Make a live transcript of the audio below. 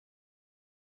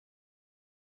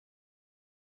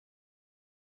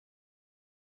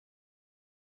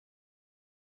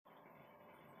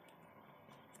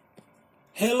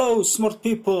Hello smart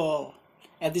people!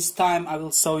 At this time I will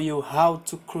show you how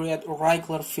to create a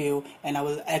Recyclerview and I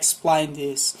will explain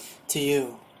this to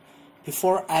you.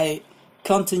 Before I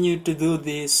continue to do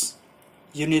this,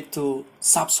 you need to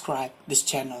subscribe these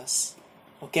channels.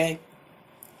 Okay?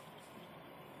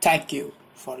 Thank you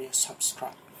for your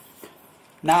subscribe.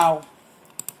 Now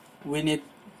we need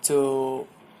to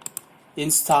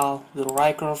install the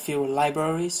Recyclerview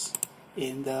libraries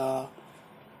in the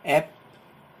app,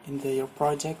 in your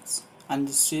projects and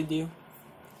the studio.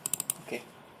 Okay,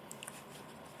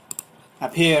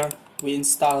 up here we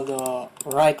install the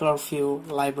Recyclerview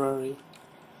library.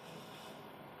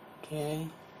 Okay,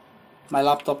 my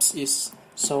laptop is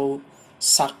so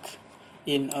stuck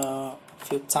in a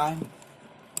few times.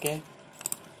 Okay,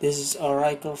 this is a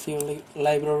Recyclerview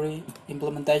library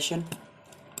implementation.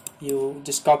 You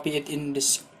just copy it in the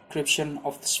description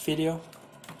of this video.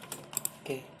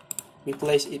 Okay, we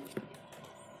place it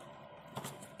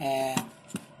and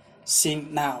sync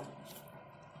now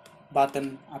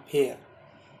button up here.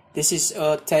 This is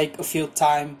take a few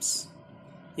times.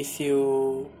 If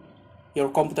your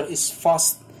computer is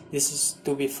fast, this is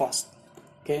to be fast.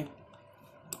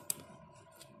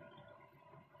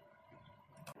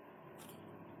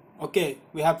 Okay,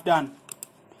 we have done.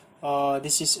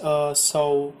 This is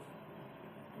so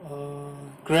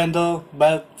grander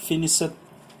but finished,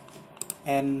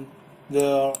 and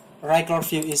the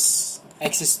Recyclerview is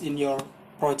exists in your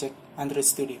project Android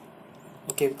Studio.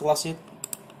 Okay, we close it,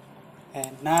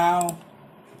 and now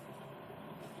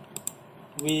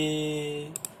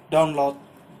we download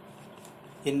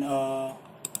in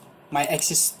my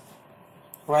exist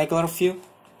Recyclerview.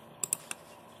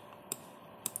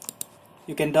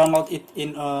 You can download it in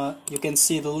you can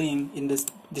see the link in the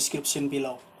description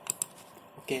below.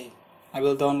 Okay, I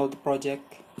will download the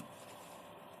project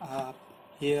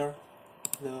here.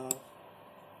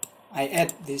 I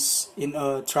add this in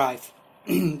a drive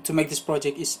to make this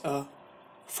project is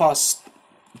fast,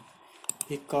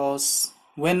 because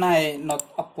when I not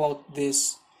upload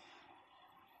this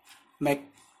make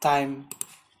time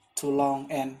too long,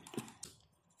 and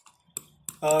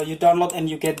you download and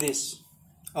you get this.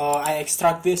 I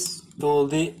extract this to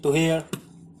here.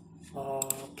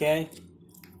 Okay,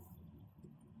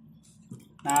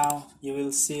 now you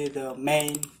will see the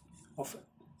main of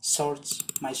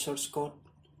my source code.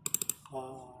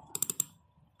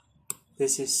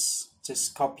 This is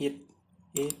just copy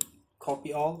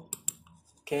all.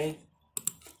 Okay,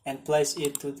 and place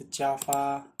it to the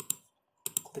Java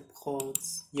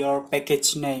Clipcodes, your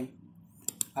package name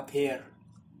up here,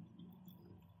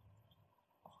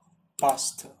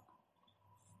 paste.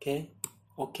 Okay,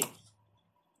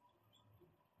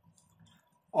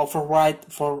 override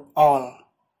for all.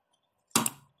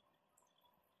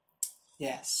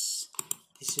 Yes,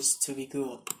 this is to be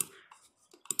good.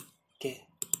 Okay,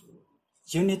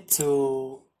 you need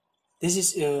to, this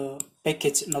is a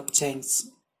package not change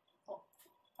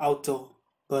auto,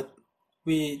 but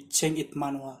we change it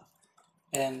manual,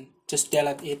 and just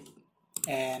delete it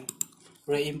and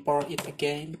re-import it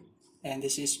again, and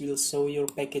this is will show your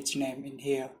package name in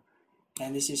here,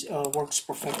 and this is works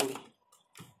perfectly.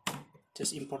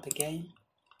 Just import again.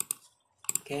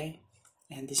 Okay,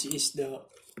 and this is the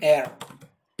error.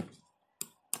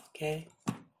 Okay,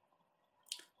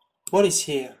 what is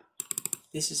here?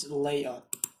 This is layout,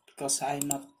 because I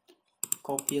not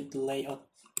copied the layout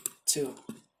too.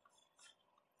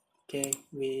 Okay,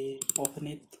 we open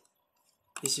it.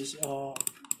 This is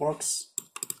works.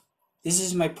 This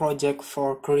is my project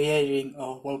for creating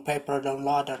a wallpaper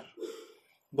downloader,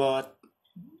 but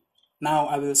now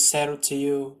I will share to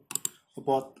you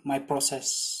about my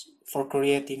process for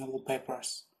creating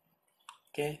wallpapers.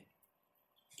 Okay,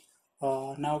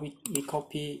 now we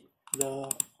copy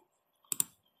the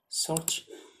search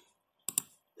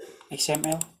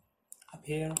XML up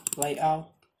here,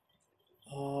 layout,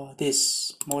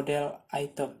 this model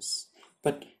items,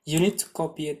 but you need to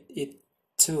copy it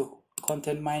to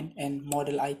content mine and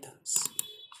model items.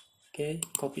 Okay,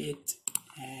 copy it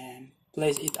and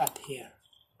place it up here,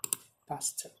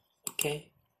 paste.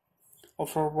 Okay,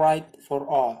 override for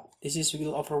all. This is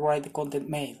will override the content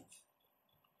main.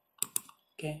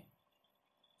 Okay,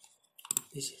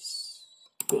 this is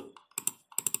good.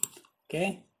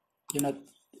 Okay, you not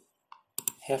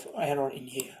have error in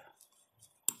here.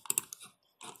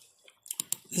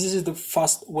 This is the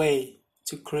fast way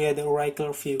to create a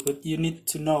Recyclerview, but you need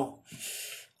to know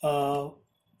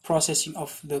processing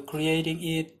of the creating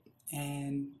it,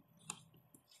 and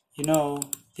you know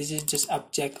this is just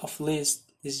object of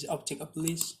list. This is object of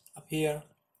list up here,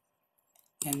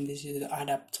 and this is the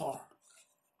adapter,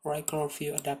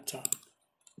 Recyclerview adapter.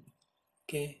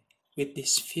 Okay, with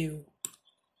this view,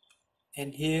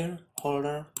 and here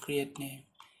holder create name,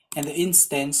 and the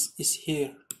instance is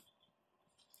here.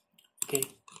 Okay,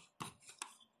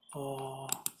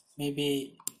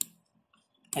 maybe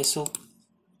I should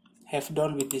have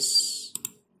done with this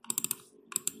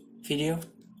video,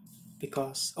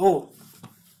 because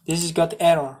this has got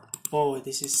error.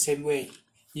 This is same way,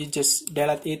 you just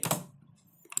delete it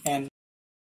and